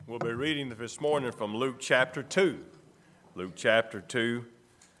We'll be reading this morning from Luke chapter 2. Luke chapter 2,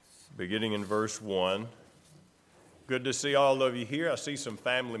 beginning in verse 1. Good to see all of you here. I see some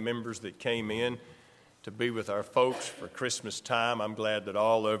family members that came in to be with our folks for Christmas time. I'm glad that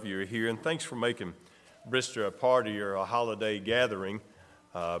all of you are here, and thanks for making Bristol a party or a holiday gathering.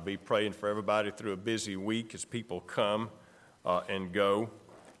 Be praying for everybody through a busy week as people come and go.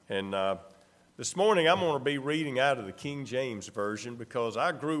 And this morning I'm going to be reading out of the King James Version because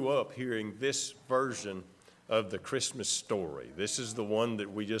I grew up hearing this version of the Christmas story. This is the one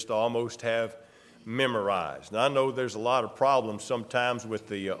that we just almost have memorized. Now, I know there's a lot of problems sometimes with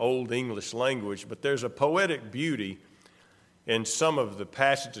the Old English language, but there's a poetic beauty in some of the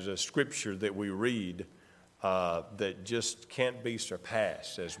passages of Scripture that we read that just can't be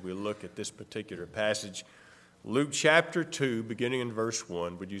surpassed as we look at this particular passage. Luke chapter 2, beginning in verse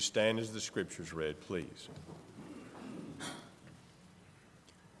 1. Would you stand as the Scriptures read, please?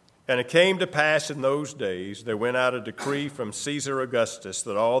 And it came to pass in those days, there went out a decree from Caesar Augustus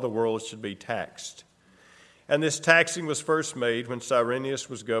that all the world should be taxed. And this taxing was first made when Cyrenius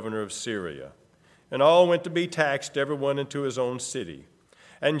was governor of Syria. And all went to be taxed, everyone into his own city.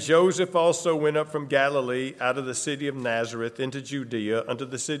 And Joseph also went up from Galilee out of the city of Nazareth into Judea unto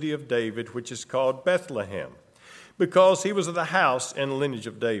the city of David, which is called Bethlehem, because he was of the house and lineage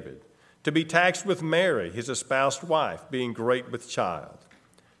of David, to be taxed with Mary, his espoused wife, being great with child.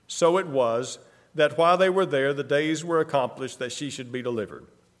 So it was that while they were there, the days were accomplished that she should be delivered.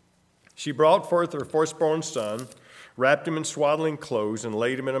 She brought forth her firstborn son, wrapped him in swaddling clothes, and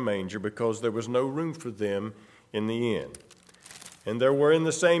laid him in a manger, because there was no room for them in the inn. And there were in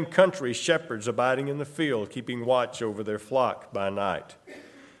the same country shepherds abiding in the field, keeping watch over their flock by night.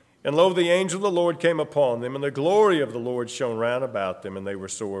 And lo, the angel of the Lord came upon them, and the glory of the Lord shone round about them, and they were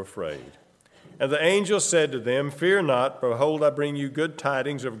sore afraid. And the angel said to them, Fear not, for behold, I bring you good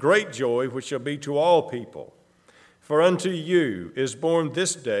tidings of great joy, which shall be to all people. For unto you is born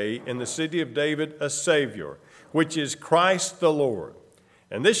this day in the city of David a Savior, which is Christ the Lord.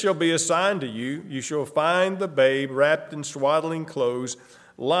 And this shall be a sign to you, you shall find the babe wrapped in swaddling clothes,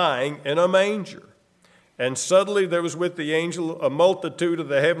 lying in a manger. And suddenly there was with the angel a multitude of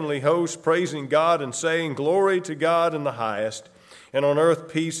the heavenly host, praising God and saying, Glory to God in the highest, and on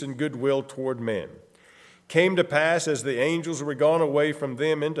earth peace and goodwill toward men. Came to pass, as the angels were gone away from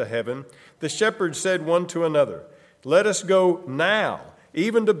them into heaven, the shepherds said one to another, Let us go now,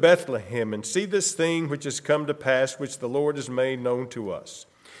 even to Bethlehem, and see this thing which has come to pass, which the Lord has made known to us.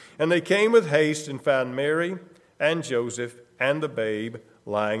 And they came with haste and found Mary and Joseph and the babe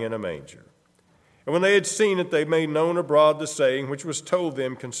lying in a manger. And when they had seen it, they made known abroad the saying which was told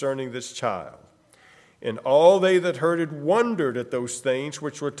them concerning this child. And all they that heard it wondered at those things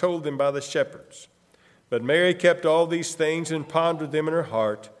which were told them by the shepherds. But Mary kept all these things and pondered them in her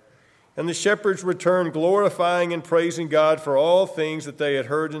heart. And the shepherds returned, glorifying and praising God for all things that they had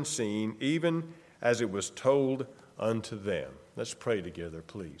heard and seen, even as it was told unto them. Let's pray together,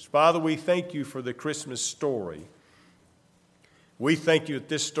 please. Father, we thank you for the Christmas story. We thank you that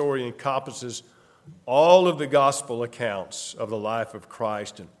this story encompasses all of the gospel accounts of the life of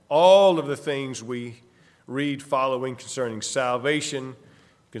Christ and all of the things we read following concerning salvation,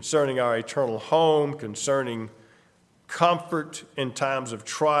 concerning our eternal home, concerning comfort in times of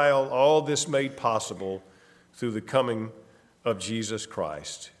trial, all this made possible through the coming of Jesus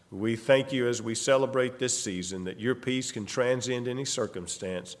Christ. We thank you as we celebrate this season that your peace can transcend any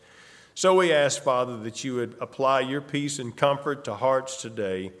circumstance. So we ask, Father, that you would apply your peace and comfort to hearts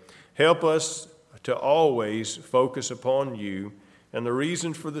today. Help us to always focus upon you and the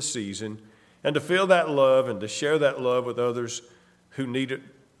reason for the season, and to feel that love and to share that love with others who need it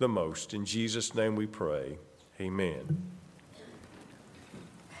the most. In Jesus' name we pray. Amen.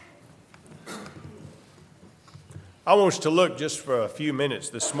 I want us to look just for a few minutes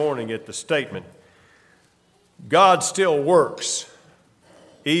this morning at the statement, God still works,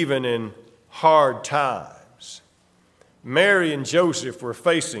 even in hard times. Mary and Joseph were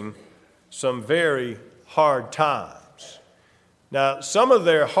facing some very hard times. Now, some of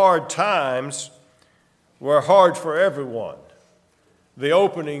their hard times were hard for everyone. The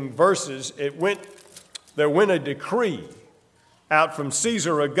opening verses, there went a decree out from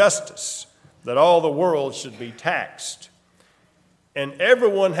Caesar Augustus that all the world should be taxed. And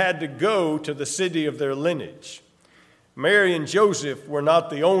everyone had to go to the city of their lineage. Mary and Joseph were not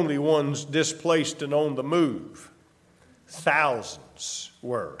the only ones displaced and on the move. Thousands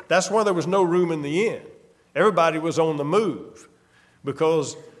were. That's why there was no room in the inn. Everybody was on the move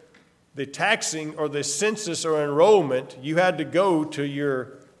because the taxing or the census or enrollment, you had to go to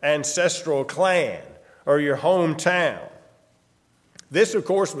your ancestral clan or your hometown. This, of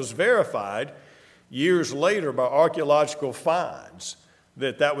course, was verified years later by archaeological finds,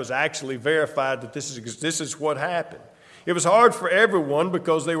 that was actually verified that this is what happened. It was hard for everyone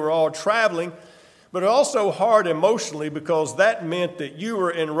because they were all traveling, but also hard emotionally because that meant that you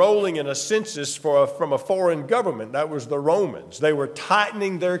were enrolling in a census from a foreign government. That was the Romans. They were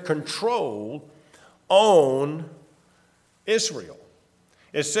tightening their control on Israel.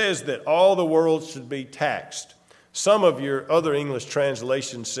 It says that all the world should be taxed. Some of your other English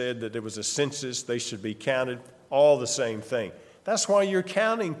translations said that there was a census, they should be counted, all the same thing. That's why you're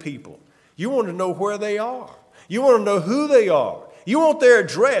counting people. You want to know where they are. You want to know who they are. You want their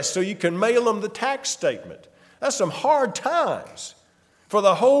address so you can mail them the tax statement. That's some hard times for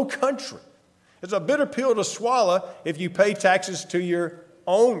the whole country. It's a bitter pill to swallow if you pay taxes to your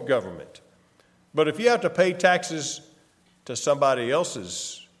own government. But if you have to pay taxes to somebody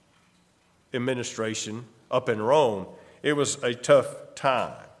else's administration up in Rome, it was a tough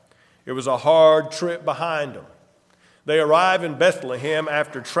time. It was a hard trip behind them. They arrive in Bethlehem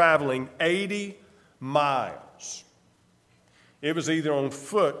after traveling 80 miles. It was either on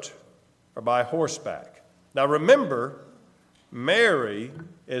foot or by horseback. Now remember, Mary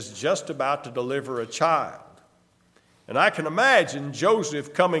is just about to deliver a child. And I can imagine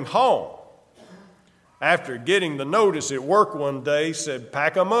Joseph coming home after getting the notice at work one day, said,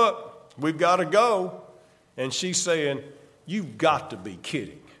 "Pack them up, we've got to go." And she's saying, "You've got to be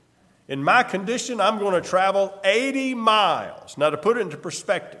kidding. In my condition, I'm going to travel 80 miles. Now, to put it into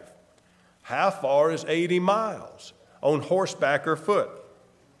perspective, how far is 80 miles on horseback or foot?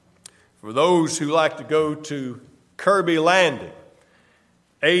 For those who like to go to Kirby Landing,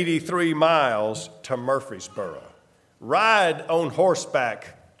 83 miles to Murfreesboro. Ride on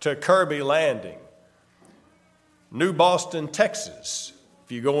horseback to Kirby Landing. New Boston, Texas,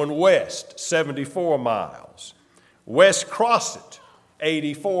 if you're going west, 74 miles. West Crossett,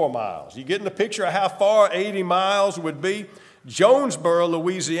 84 miles. You getting the picture of how far 80 miles would be? Jonesboro,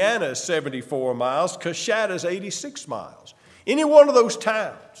 Louisiana is 74 miles. Coshada is 86 miles. Any one of those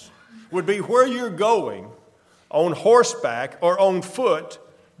towns would be where you're going on horseback or on foot,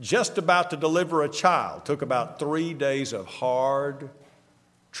 just about to deliver a child. Took about 3 days of hard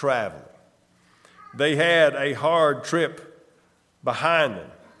traveling. They had a hard trip behind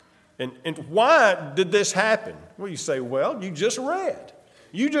them. And why did this happen? Well, you say, well, you just read.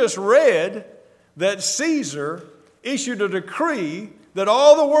 You just read that Caesar issued a decree that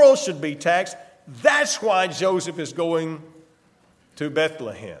all the world should be taxed. That's why Joseph is going to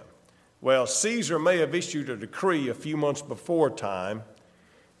Bethlehem. Well, Caesar may have issued a decree a few months before time,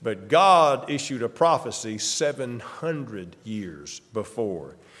 but God issued a prophecy 700 years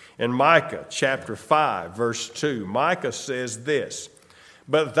before. In Micah chapter 5, verse 2, Micah says this,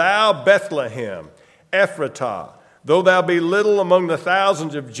 "But thou, Bethlehem, Ephratah, though thou be little among the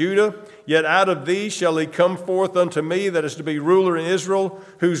thousands of Judah, yet out of thee shall he come forth unto me that is to be ruler in Israel,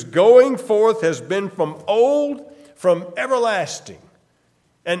 whose going forth has been from old, from everlasting."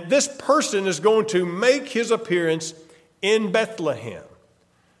 And this person is going to make his appearance in Bethlehem.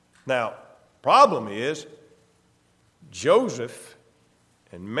 Now, problem is, Joseph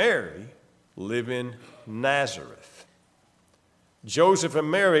and Mary live in Nazareth. Joseph and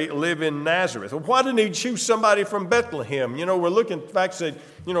Mary live in Nazareth. Well, why didn't he choose somebody from Bethlehem? You know, we're looking, in fact, said,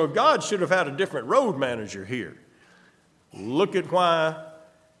 you know, God should have had a different road manager here. Look at why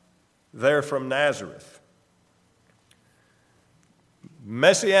they're from Nazareth.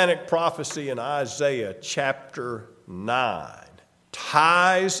 Messianic prophecy in Isaiah chapter 9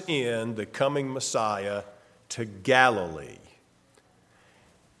 ties in the coming Messiah to Galilee.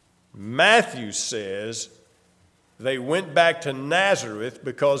 Matthew says they went back to Nazareth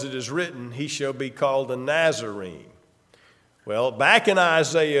because it is written, he shall be called a Nazarene. Well, back in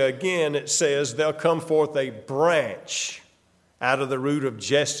Isaiah again, it says there'll come forth a branch out of the root of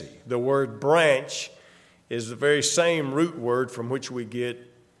Jesse. The word branch is the very same root word from which we get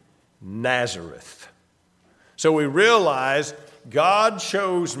Nazareth. So we realize God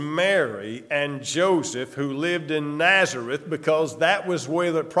chose Mary and Joseph, who lived in Nazareth, because that was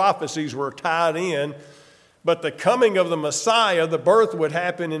where the prophecies were tied in. But the coming of the Messiah, the birth, would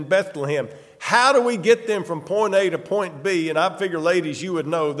happen in Bethlehem. How do we get them from point A to point B? And I figure, ladies, you would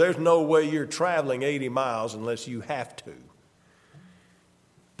know there's no way you're traveling 80 miles unless you have to.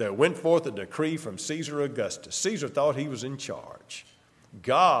 There went forth a decree from Caesar Augustus. Caesar thought he was in charge.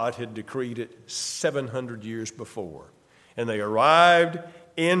 God had decreed it 700 years before. And they arrived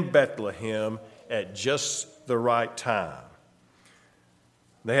in Bethlehem at just the right time.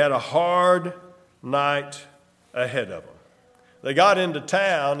 They had a hard night ahead of them. they got into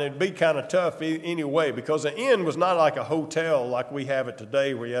town. It'd be kind of tough anyway, because the inn was not like a hotel like we have it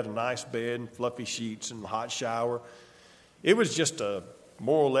today, where you had a nice bed and fluffy sheets and a hot shower. It was just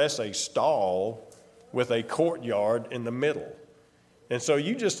more or less a stall with a courtyard in the middle. And so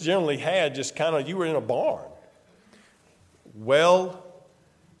you just generally had you were in a barn. Well,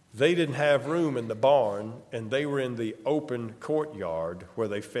 they didn't have room in the barn, and they were in the open courtyard where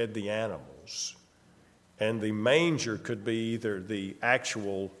they fed the animals. And the manger could be either the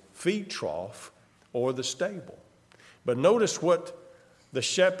actual feed trough or the stable. But notice what the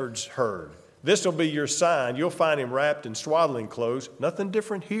shepherds heard. This will be your sign. You'll find him wrapped in swaddling clothes. Nothing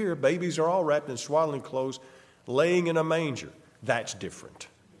different here. Babies are all wrapped in swaddling clothes, laying in a manger. That's different.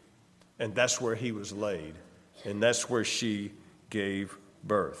 And that's where he was laid. And that's where she gave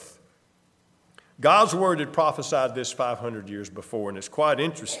birth. God's word had prophesied this 500 years before, and it's quite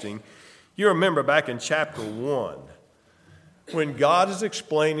interesting. You remember back in chapter 1, when God is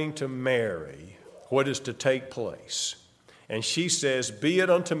explaining to Mary what is to take place, and she says, "Be it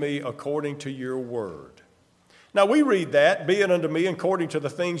unto me according to your word." Now we read that, "Be it unto me according to the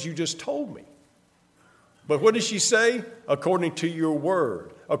things you just told me." But what does she say? According to your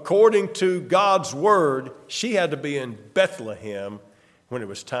word. According to God's word, she had to be in Bethlehem when it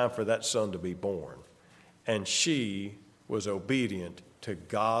was time for that son to be born. And she was obedient to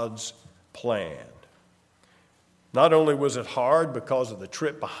God's plan. Not only was it hard because of the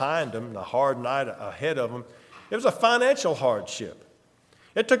trip behind them, the hard night ahead of them, it was a financial hardship.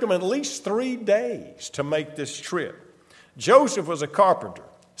 It took them at least 3 days to make this trip. Joseph was a carpenter,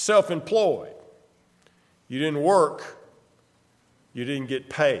 self-employed. You didn't work, you didn't get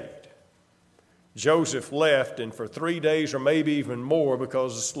paid. Joseph left, and for 3 days or maybe even more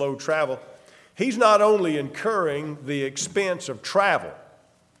because of slow travel, he's not only incurring the expense of travel,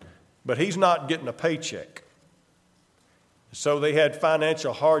 but he's not getting a paycheck. So they had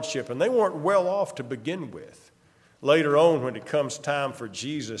financial hardship, and they weren't well off to begin with. Later on, when it comes time for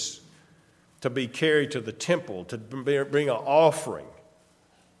Jesus to be carried to the temple, to bring an offering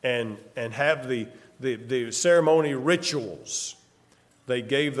and have the ceremony rituals, they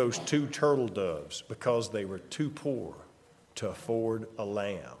gave those 2 turtle doves because they were too poor to afford a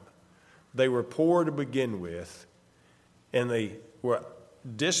lamb. They were poor to begin with, and they were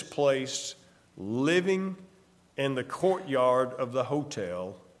displaced, living in the courtyard of the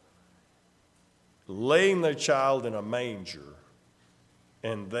hotel, laying their child in a manger,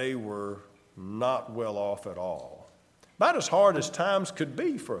 and they were not well off at all. About as hard as times could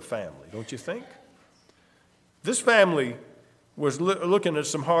be for a family, don't you think? This family was looking at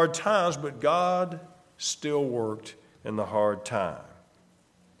some hard times, but God still worked in the hard time.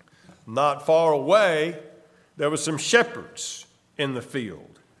 Not far away, there were some shepherds in the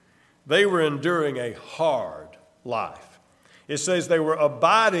field. They were enduring a hard life. It says they were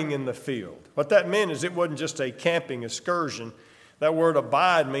abiding in the field. What that meant is it wasn't just a camping excursion. That word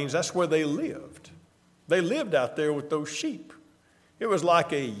abide means that's where they lived. They lived out there with those sheep. It was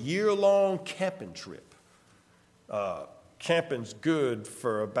like a year-long camping trip. Camping's good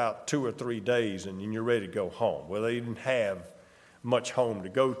for about 2 or 3 days, and then you're ready to go home. Well, they didn't have much home to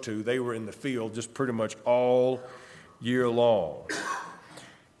go to. They were in the field just pretty much all year long.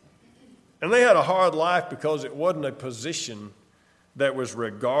 And they had a hard life because it wasn't a position that was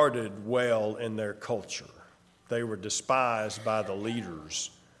regarded well in their culture. They were despised by the leaders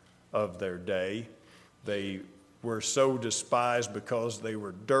of their day. They were so despised because they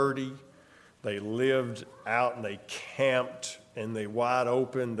were dirty. They lived out and they camped in the wide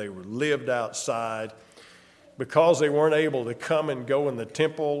open. They lived outside. Because they weren't able to come and go in the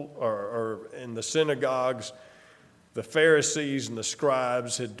temple or in the synagogues, the Pharisees and the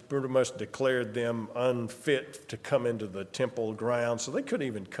scribes had pretty much declared them unfit to come into the temple grounds, so they couldn't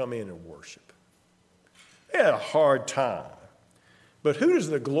even come in and worship. They had a hard time. But who does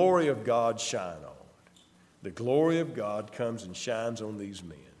the glory of God shine on? The glory of God comes and shines on these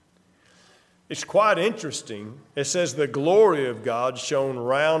men. It's quite interesting. It says the glory of God shone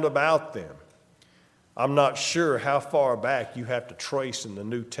round about them. I'm not sure how far back you have to trace in the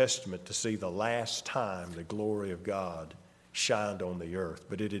New Testament to see the last time the glory of God shined on the earth,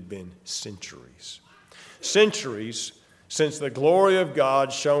 but it had been centuries. Centuries since the glory of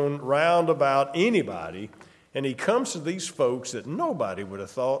God shone round about anybody, and he comes to these folks that nobody would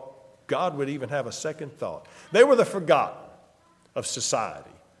have thought God would even have a second thought. They were the forgotten of society,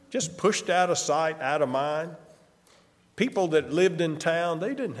 just pushed out of sight, out of mind. People that lived in town, they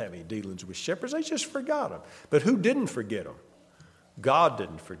didn't have any dealings with shepherds. They just forgot them. But who didn't forget them? God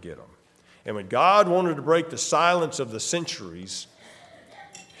didn't forget them. And when God wanted to break the silence of the centuries,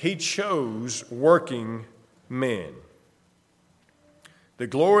 he chose working men. The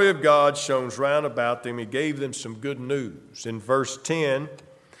glory of God shone round about them. He gave them some good news. In verse 10,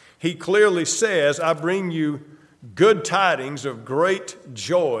 he clearly says, I bring you good tidings of great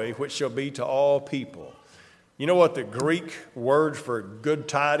joy, which shall be to all people. You know what the Greek word for good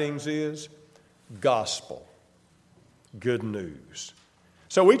tidings is? Gospel. Good news.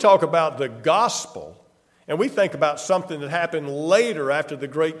 So we talk about the gospel, and we think about something that happened later after the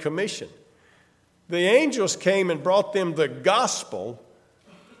Great Commission. The angels came and brought them the gospel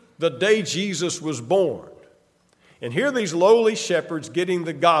the day Jesus was born. And here are these lowly shepherds getting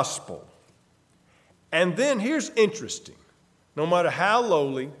the gospel. And then here's interesting. No matter how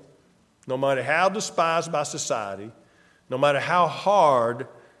lowly, no matter how despised by society, no matter how hard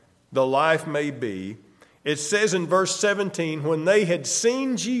the life may be, it says in verse 17, when they had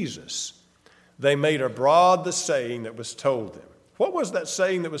seen Jesus, they made abroad the saying that was told them. What was that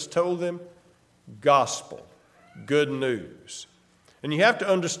saying that was told them? Gospel, good news. And you have to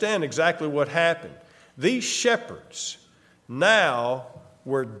understand exactly what happened. These shepherds now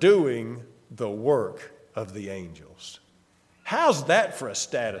were doing the work of the angels. How's that for a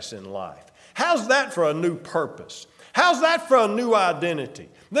status in life? How's that for a new purpose? How's that for a new identity?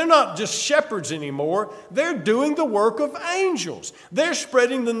 They're not just shepherds anymore. They're doing the work of angels. They're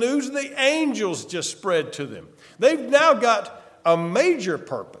spreading the news the angels just spread to them. They've now got a major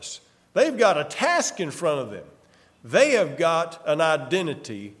purpose. They've got a task in front of them. They have got an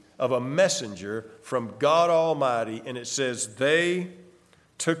identity of a messenger from God Almighty, and it says they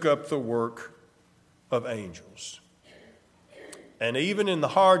took up the work of angels. And even in the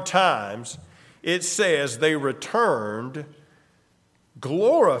hard times, it says they returned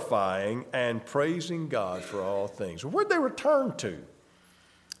glorifying and praising God for all things. Where'd they return to?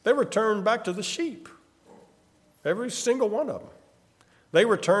 They returned back to the sheep. Every single one of them. They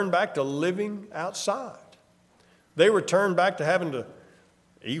returned back to living outside. They returned back to having to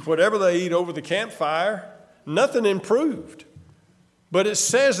eat whatever they eat over the campfire. Nothing improved. But it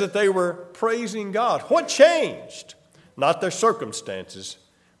says that they were praising God. What changed? Not their circumstances.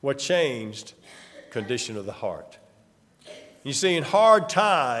 What changed? Condition of the heart. You see, in hard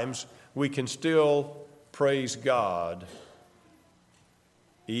times, we can still praise God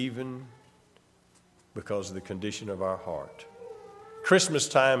even because of the condition of our heart. Christmas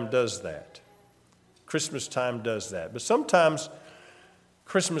time does that. Christmas time does that. But sometimes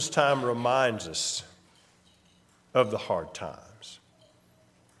Christmas time reminds us of the hard times.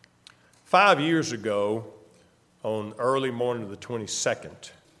 5 years ago, on early morning of the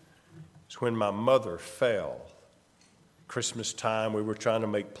 22nd, is when my mother fell. Christmas time, we were trying to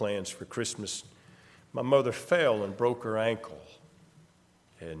make plans for Christmas. My mother fell and broke her ankle.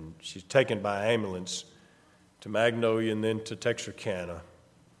 And she's taken by ambulance to Magnolia and then to Texarkana.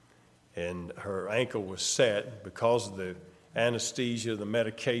 And her ankle was set because of the anesthesia, the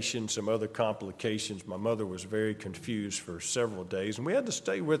medication, some other complications. My mother was very confused for several days, and we had to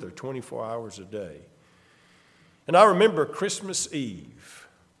stay with her 24 hours a day. And I remember Christmas Eve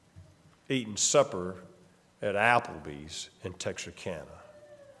eating supper at Applebee's in Texarkana.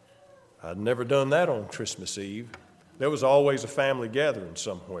 I'd never done that on Christmas Eve. There was always a family gathering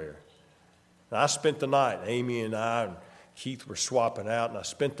somewhere. And I spent the night, Amy and I and Keith were swapping out, and I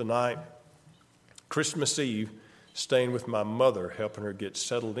spent the night, Christmas Eve, staying with my mother, helping her get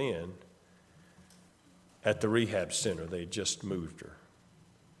settled in at the rehab center. They had just moved her.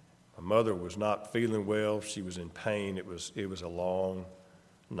 My mother was not feeling well. She was in pain. It was a long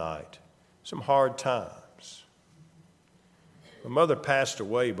night. Some hard times. My mother passed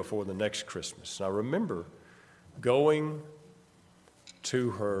away before the next Christmas. And I remember going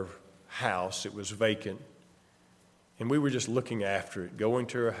to her house. It was vacant. And we were just looking after it, going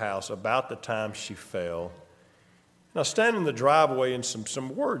to her house about the time she fell. And I was standing in the driveway, and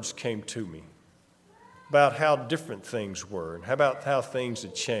some words came to me about how different things were and about how things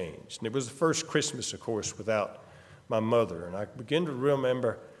had changed. And it was the first Christmas, of course, without my mother. And I began to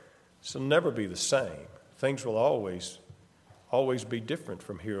remember this will never be the same. Things will always be different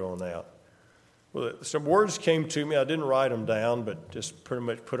from here on out. Well, some words came to me. I didn't write them down, but just pretty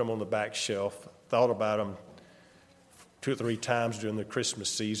much put them on the back shelf. Thought about them 2 or 3 times during the Christmas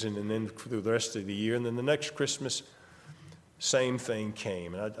season and then through the rest of the year. And then the next Christmas, same thing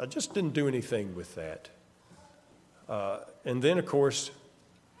came. And I just didn't do anything with that. And then, of course,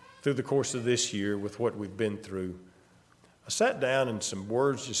 through the course of this year with what we've been through, I sat down and some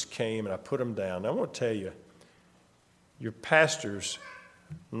words just came and I put them down. I want to tell you, your pastor's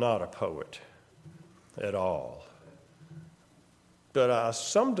not a poet at all. But I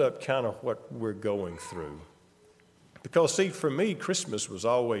summed up kind of what we're going through. Because, see, for me, Christmas was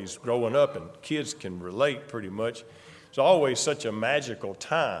always growing up, and kids can relate pretty much. It's always such a magical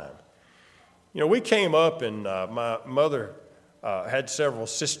time. You know, we came up and my mother had several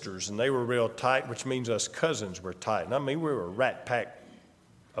sisters, and they were real tight, which means us cousins were tight. And I mean, we were a rat pack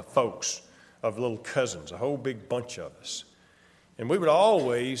of folks, of little cousins, a whole big bunch of us. And we would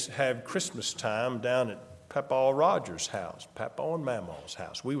always have Christmas time down at Papa Rogers' house, Papa and Mama's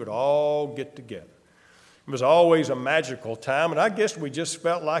house. We would all get together. It was always a magical time, and I guess we just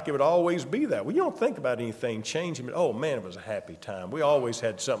felt like it would always be that. Well, you don't think about anything changing, but oh man, it was a happy time. We always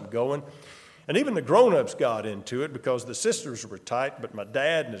had something going. And even the grown-ups got into it because the sisters were tight, but my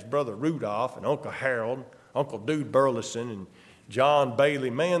dad and his brother Rudolph and Uncle Harold, Uncle Dude Burleson and John Bailey,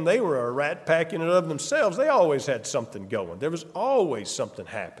 man, they were a rat pack in and of themselves. They always had something going. There was always something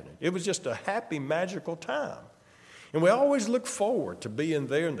happening. It was just a happy, magical time. And we always looked forward to being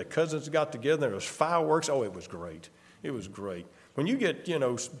there, and the cousins got together, and there was fireworks. Oh, it was great. It was great. When you get, you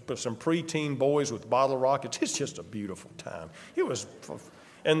know, some preteen boys with bottle rockets, it's just a beautiful time. It was,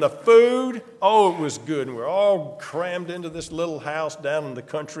 and the food, oh, it was good. And we're all crammed into this little house down in the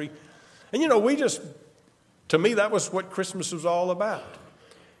country. And, you know, to me, that was what Christmas was all about.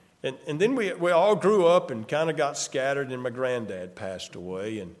 And then we all grew up and kind of got scattered, and my granddad passed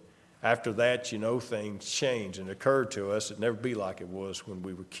away, and after that, you know, things changed, and it occurred to us it'd never be like it was when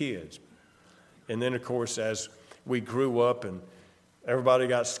we were kids. And then, of course, as we grew up and everybody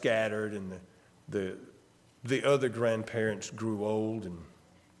got scattered and the other grandparents grew old,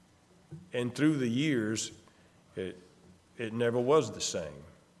 and through the years, it never was the same.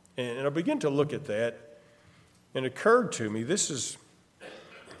 And I began to look at that, and it occurred to me, this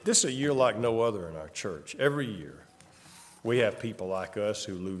is a year like no other in our church. Every year, we have people like us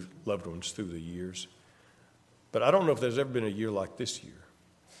who lose loved ones through the years. But I don't know if there's ever been a year like this year.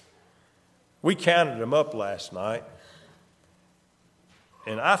 We counted them up last night,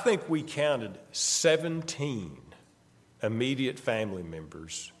 and I think we counted 17 immediate family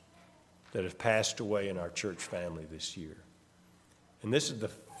members that have passed away in our church family this year. And this is the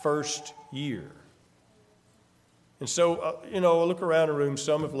first year. And so, you know, I look around the room.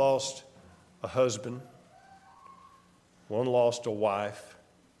 Some have lost a husband. One lost a wife.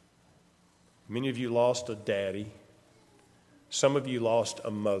 Many of you lost a daddy. Some of you lost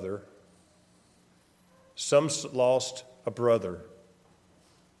a mother. Some lost a brother.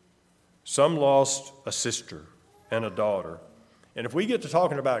 Some lost a sister and a daughter. And if we get to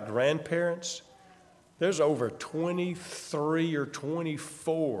talking about grandparents, there's over 23 or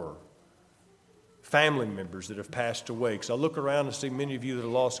 24 family members that have passed away. Because I look around and see many of you that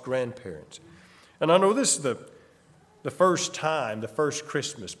have lost grandparents. And I know this is the first time, the first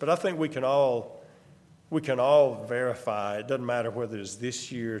Christmas, but I think we can all verify, it doesn't matter whether it's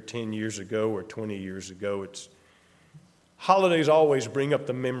this year, 10 years ago, or 20 years ago, holidays always bring up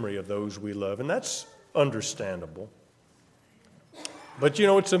the memory of those we love, and that's understandable. But you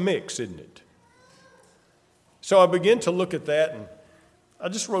know, it's a mix, isn't it? So I begin to look at that, and I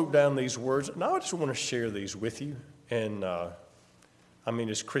just wrote down these words, and I just want to share these with you. And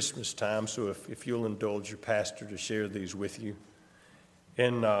it's Christmas time, so if you'll indulge your pastor to share these with you.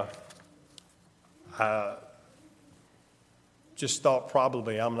 And I just thought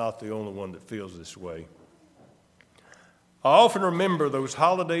probably I'm not the only one that feels this way. I often remember those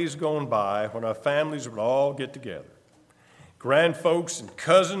holidays gone by when our families would all get together. Grandfolks and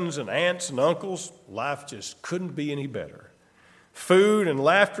cousins and aunts and uncles, life just couldn't be any better. Food and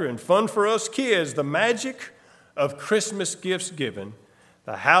laughter and fun for us kids, the magic of Christmas gifts given,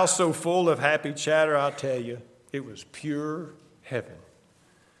 the house so full of happy chatter, I'll tell you, it was pure heaven.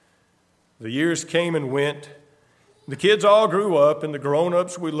 The years came and went. The kids all grew up, and the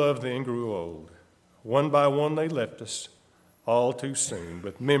grown-ups we loved then grew old. One by one they left us, all too soon,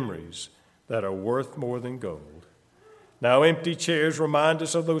 with memories that are worth more than gold. Now empty chairs remind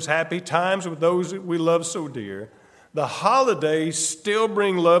us of those happy times with those that we love so dear. The holidays still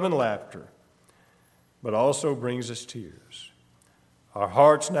bring love and laughter, but also brings us tears. Our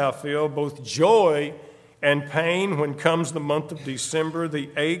hearts now feel both joy and pain when comes the month of December, the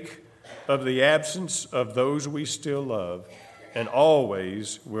ache of the absence of those we still love and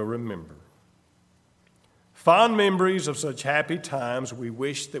always will remember. Fond memories of such happy times we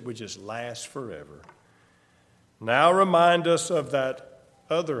wish that would just last forever now remind us of that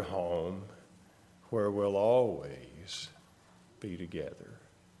other home where we'll always be together.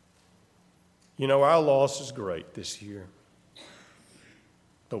 You know, our loss is great this year,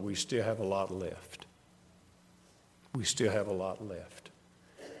 but we still have a lot left. We still have a lot left.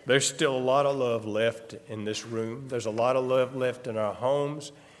 There's still a lot of love left in this room. There's a lot of love left in our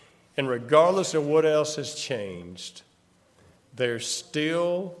homes. And regardless of what else has changed, there's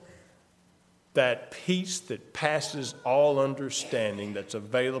still that peace that passes all understanding that's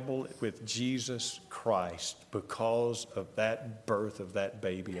available with Jesus Christ because of that birth of that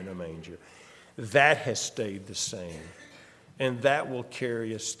baby in a manger. That has stayed the same, and that will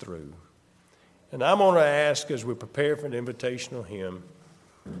carry us through. And I'm going to ask, as we prepare for an invitational hymn,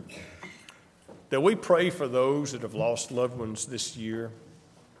 that we pray for those that have lost loved ones this year,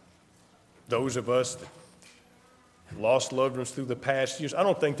 those of us that lost loved ones through the past years. I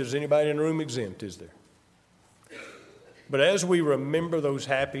don't think there's anybody in the room exempt, is there? But as we remember those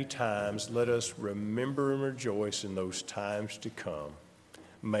happy times, let us remember and rejoice in those times to come,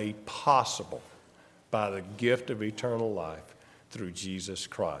 made possible by the gift of eternal life through Jesus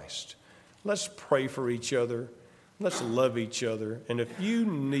Christ. Let's pray for each other. Let's love each other. And if you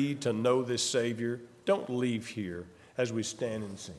need to know this Savior, don't leave here as we stand and sing.